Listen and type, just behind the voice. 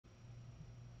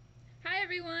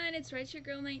everyone, it's Right Your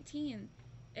Girl 19,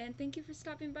 and thank you for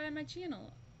stopping by my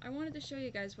channel. I wanted to show you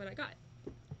guys what I got.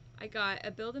 I got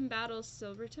a Build and Battle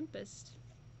Silver Tempest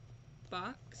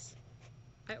box.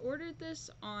 I ordered this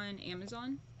on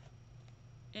Amazon,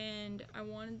 and I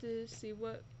wanted to see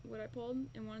what I pulled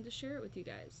and wanted to share it with you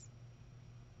guys.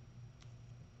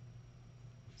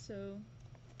 So,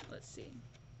 let's see.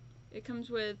 It comes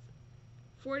with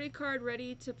 40 card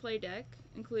ready to play deck,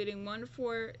 including 1 to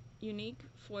 4 unique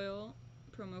foil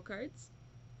promo cards,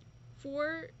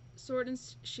 4 Sword and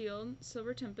Shield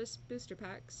Silver Tempest booster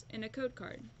packs, and a code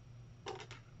card.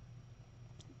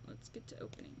 Let's get to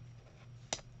opening.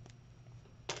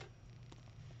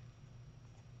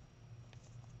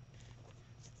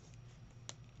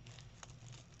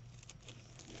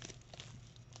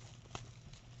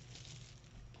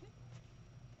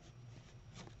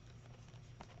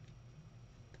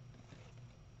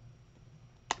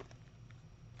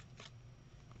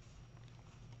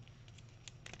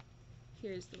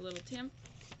 Here's the little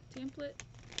template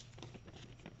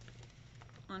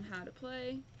on how to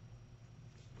play.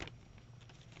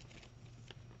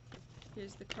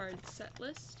 Here's the card set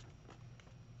list.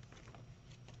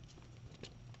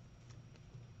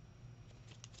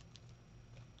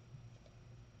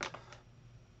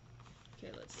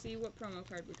 Okay, let's see what promo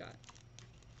card we got.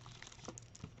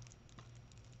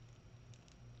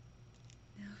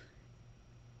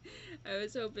 I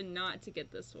was hoping not to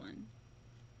get this one.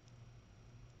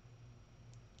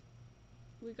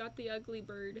 We got the ugly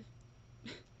bird.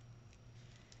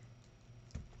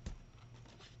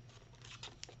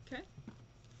 Okay.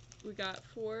 We got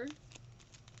 4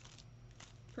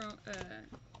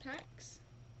 packs.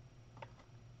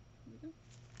 There we go.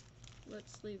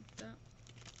 Let's leave that.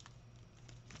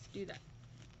 Let's do that.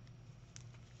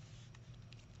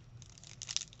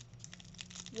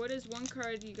 What is one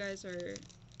card you guys are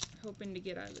hoping to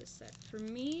get out of this set? For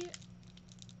me,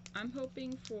 I'm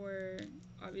hoping for,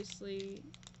 obviously,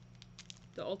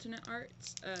 the alternate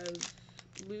arts of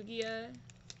Lugia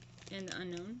and the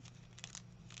Unknown.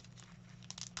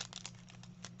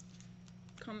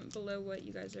 Comment below what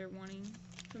you guys are wanting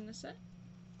from the set.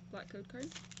 Black code card.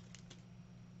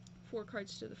 4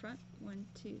 cards to the front. 1,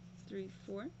 2, 3,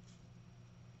 4.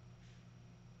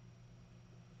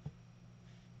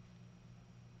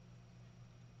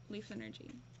 Leaf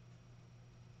Energy.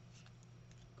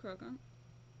 Krogan.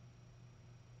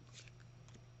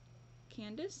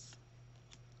 Candace.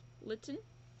 Litten.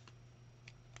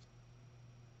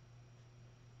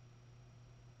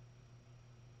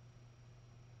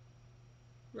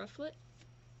 Rufflet.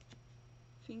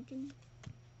 Finken.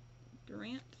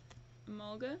 Durant.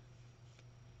 Amalga.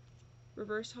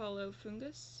 Reverse Hollow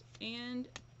Fungus. And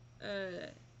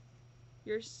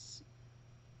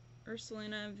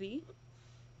Ursulina V.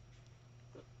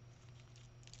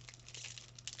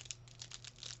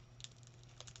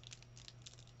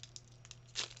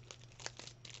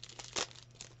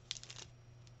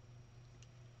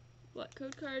 Black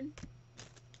code card.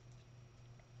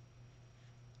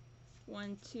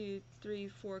 1, 2, 3,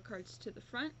 4 cards to the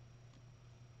front.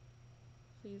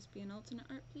 Please be an alternate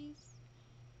art, please.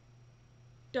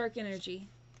 Dark Energy.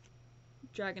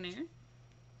 Dragonair.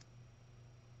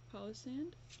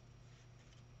 Holosand.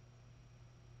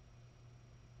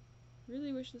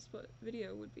 Really wish this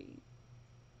video would be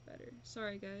better.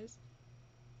 Sorry, guys.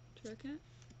 Turrican.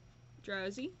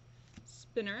 Drowsy.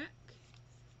 Spinnerack.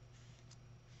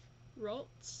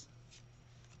 Ralts.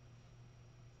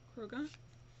 Krogan.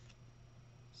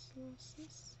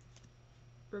 Solstice.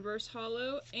 Reverse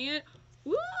Hollow. And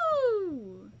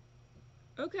woo!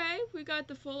 Okay, we got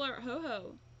the full art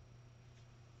Ho-Ho.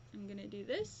 I'm gonna do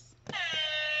this.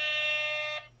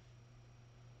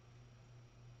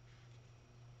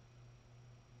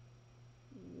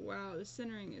 Wow, the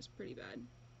centering is pretty bad.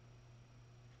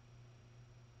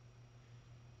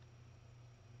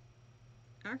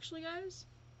 Actually, guys,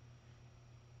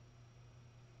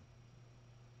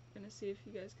 I'm gonna see if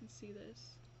you guys can see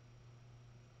this.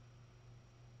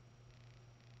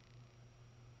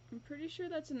 I'm pretty sure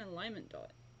that's an alignment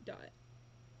dot.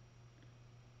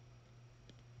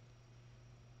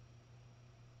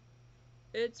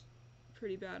 It's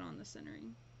pretty bad on the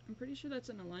centering. I'm pretty sure that's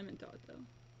an alignment dot, though.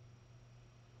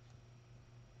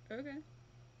 Okay.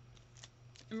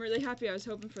 I'm really happy. I was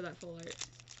hoping for that full art.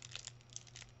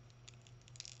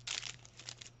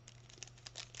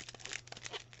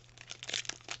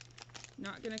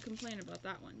 Not gonna complain about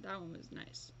that one. That one was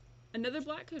nice. Another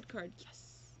black code card. Yes!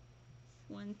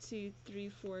 1, 2, 3,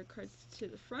 4 cards to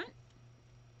the front.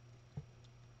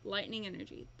 Lightning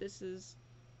Energy. This is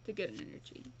the good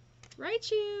energy.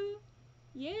 Raichu!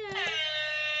 Yeah!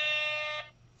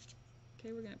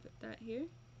 Okay, we're gonna put that here.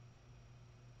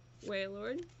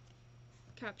 Wailord,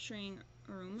 capturing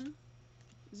Aroma,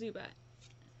 Zubat,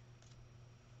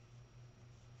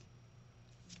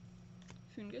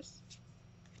 Fungus,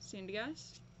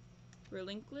 Sandygast,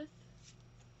 Relinquith,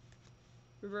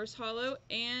 Reverse Hollow,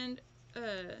 and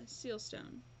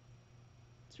Sealstone.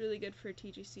 It's really good for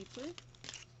TGC play.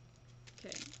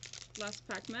 Okay, last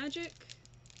pack magic.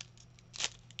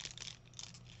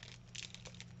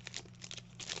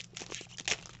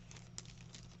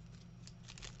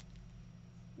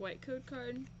 White code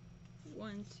card.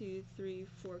 1, 2, 3,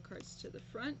 4 cards to the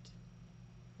front.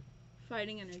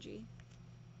 Fighting Energy.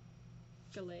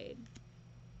 Gallade.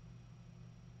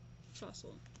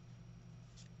 Fossil.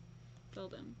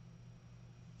 Beldum.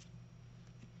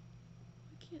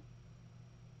 I can't.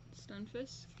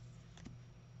 Stunfisk.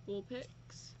 Bullpix.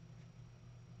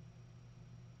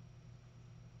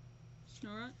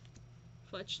 Snorunt.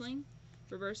 Fletchling.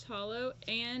 Reverse Hollow.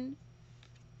 And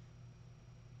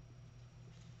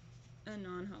a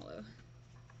non-hollow.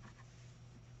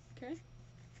 Okay.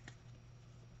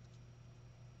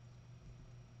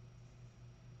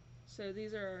 So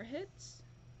these are our hits.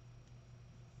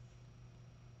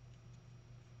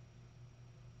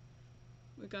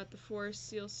 We got the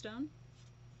Forest Sealstone.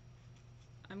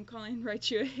 I'm calling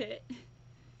Raichu a hit.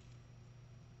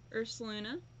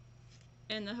 Ursaluna.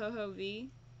 And the Ho-Ho V.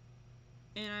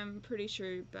 And I'm pretty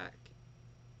sure back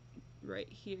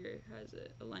right here has an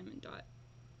alignment dot.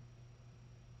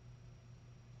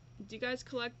 Do you guys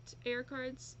collect air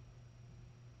cards?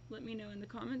 Let me know in the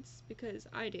comments, because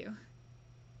I do.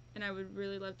 And I would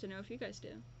really love to know if you guys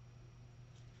do.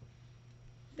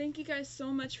 Thank you guys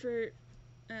so much for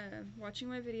watching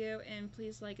my video, and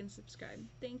please like and subscribe.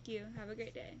 Thank you. Have a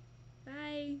great day.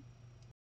 Bye.